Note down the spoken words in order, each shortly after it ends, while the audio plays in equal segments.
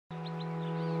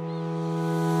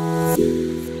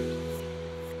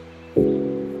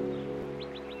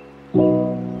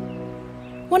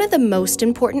One of the most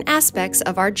important aspects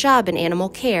of our job in animal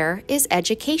care is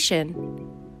education,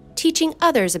 teaching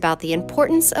others about the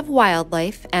importance of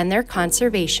wildlife and their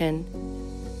conservation.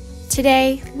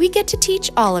 Today, we get to teach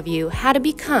all of you how to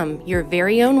become your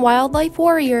very own wildlife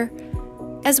warrior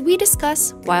as we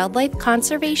discuss wildlife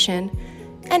conservation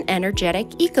and energetic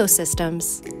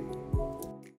ecosystems.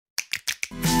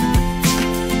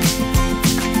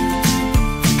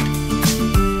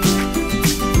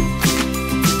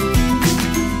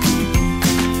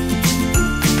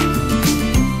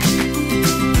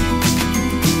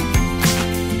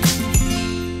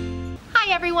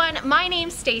 My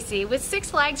name's Stacy with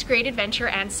Six Flags Great Adventure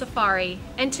and Safari,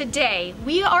 and today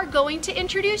we are going to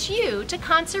introduce you to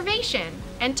conservation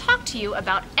and talk to you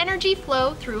about energy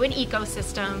flow through an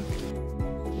ecosystem.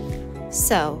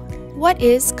 So, what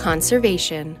is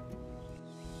conservation?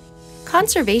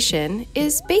 Conservation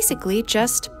is basically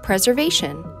just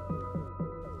preservation.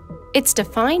 It's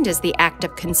defined as the act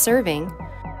of conserving,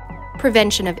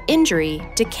 prevention of injury,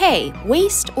 decay,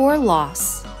 waste, or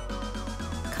loss.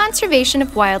 Conservation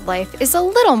of wildlife is a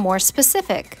little more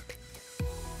specific.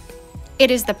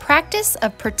 It is the practice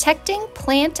of protecting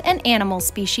plant and animal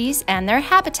species and their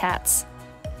habitats.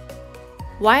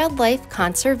 Wildlife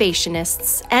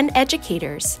conservationists and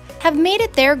educators have made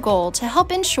it their goal to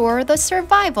help ensure the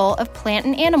survival of plant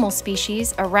and animal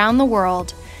species around the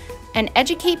world and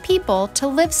educate people to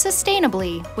live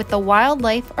sustainably with the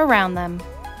wildlife around them.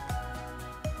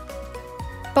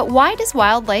 But why does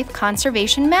wildlife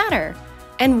conservation matter?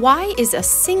 And why is a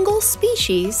single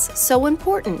species so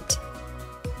important?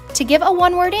 To give a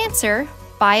one-word answer,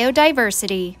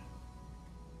 biodiversity.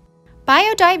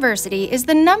 Biodiversity is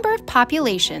the number of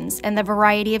populations and the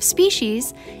variety of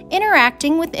species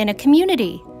interacting within a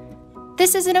community.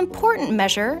 This is an important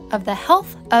measure of the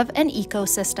health of an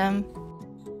ecosystem.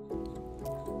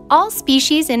 All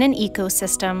species in an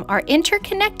ecosystem are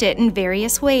interconnected in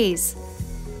various ways.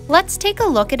 Let's take a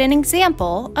look at an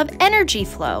example of energy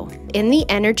flow in the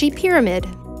energy pyramid.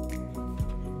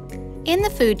 In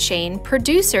the food chain,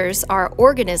 producers are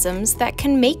organisms that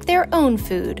can make their own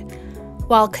food,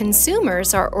 while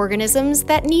consumers are organisms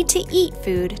that need to eat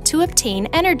food to obtain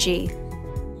energy.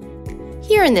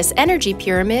 Here in this energy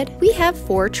pyramid, we have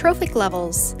 4 trophic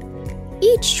levels.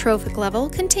 Each trophic level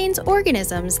contains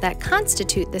organisms that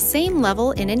constitute the same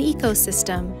level in an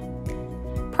ecosystem.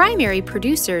 Primary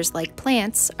producers like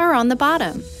plants are on the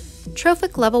bottom,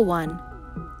 trophic level 1.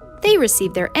 They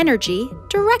receive their energy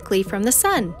directly from the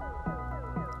sun.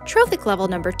 Trophic level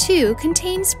number 2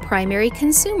 contains primary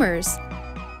consumers.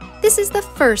 This is the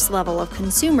first level of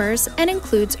consumers and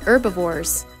includes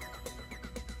herbivores.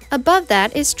 Above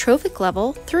that is trophic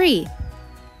level 3.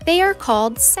 They are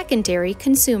called secondary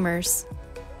consumers,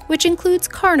 which includes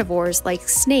carnivores like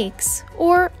snakes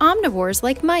or omnivores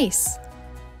like mice.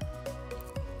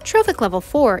 Trophic level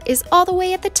 4 is all the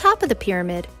way at the top of the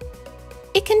pyramid.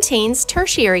 It contains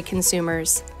tertiary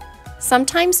consumers,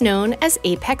 sometimes known as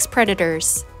apex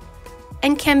predators,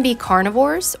 and can be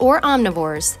carnivores or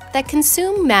omnivores that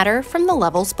consume matter from the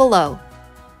levels below.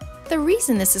 The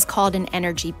reason this is called an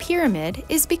energy pyramid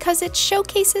is because it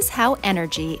showcases how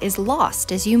energy is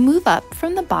lost as you move up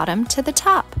from the bottom to the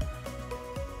top.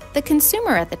 The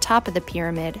consumer at the top of the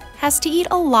pyramid has to eat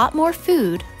a lot more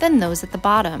food than those at the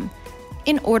bottom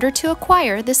in order to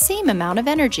acquire the same amount of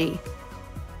energy.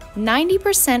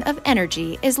 90% of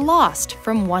energy is lost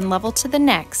from one level to the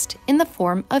next in the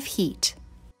form of heat.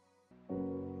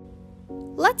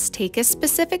 Let's take a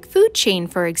specific food chain,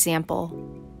 for example.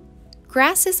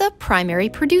 Grass is a primary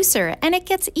producer and it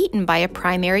gets eaten by a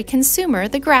primary consumer,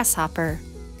 the grasshopper.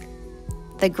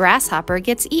 The grasshopper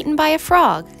gets eaten by a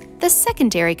frog, the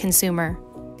secondary consumer.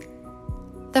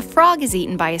 The frog is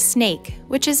eaten by a snake,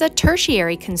 which is a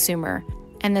tertiary consumer,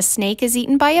 and the snake is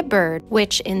eaten by a bird,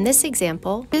 which in this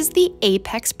example is the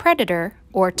apex predator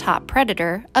or top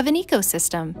predator of an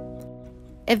ecosystem.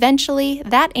 Eventually,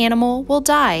 that animal will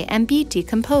die and be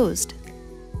decomposed.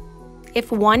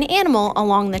 If one animal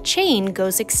along the chain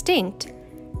goes extinct,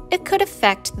 it could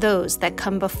affect those that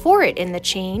come before it in the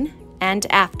chain and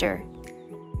after.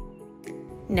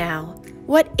 Now,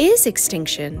 what is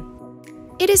extinction?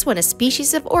 It is when a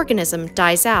species of organism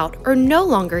dies out or no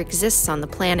longer exists on the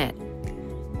planet.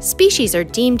 Species are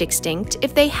deemed extinct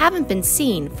if they haven't been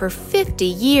seen for 50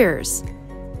 years.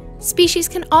 Species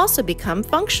can also become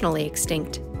functionally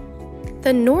extinct.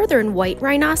 The northern white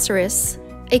rhinoceros,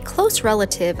 a close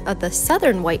relative of the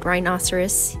southern white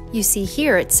rhinoceros you see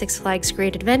here at Six Flags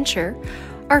Great Adventure,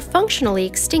 are functionally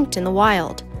extinct in the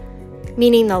wild.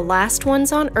 meaning the last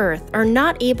ones on Earth are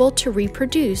not able to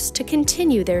reproduce to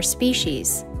continue their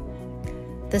species.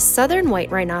 The southern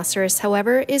white rhinoceros,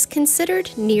 however, is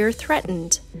considered near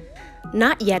threatened,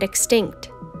 not yet extinct.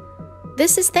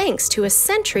 This is thanks to a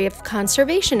century of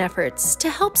conservation efforts to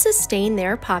help sustain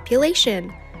their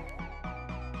population.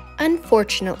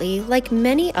 Unfortunately, like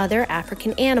many other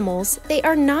African animals, they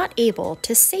are not able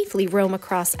to safely roam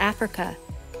across Africa.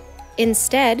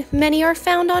 Instead, many are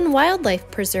found on wildlife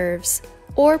preserves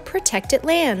or protected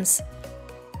lands.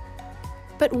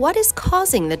 But what is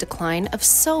causing the decline of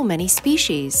so many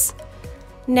species?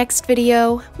 Next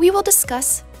video, we will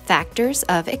discuss factors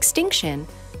of extinction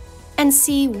and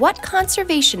see what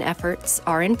conservation efforts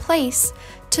are in place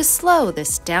to slow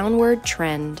this downward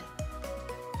trend.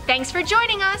 Thanks for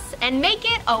joining us, and make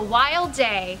it a wild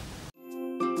day!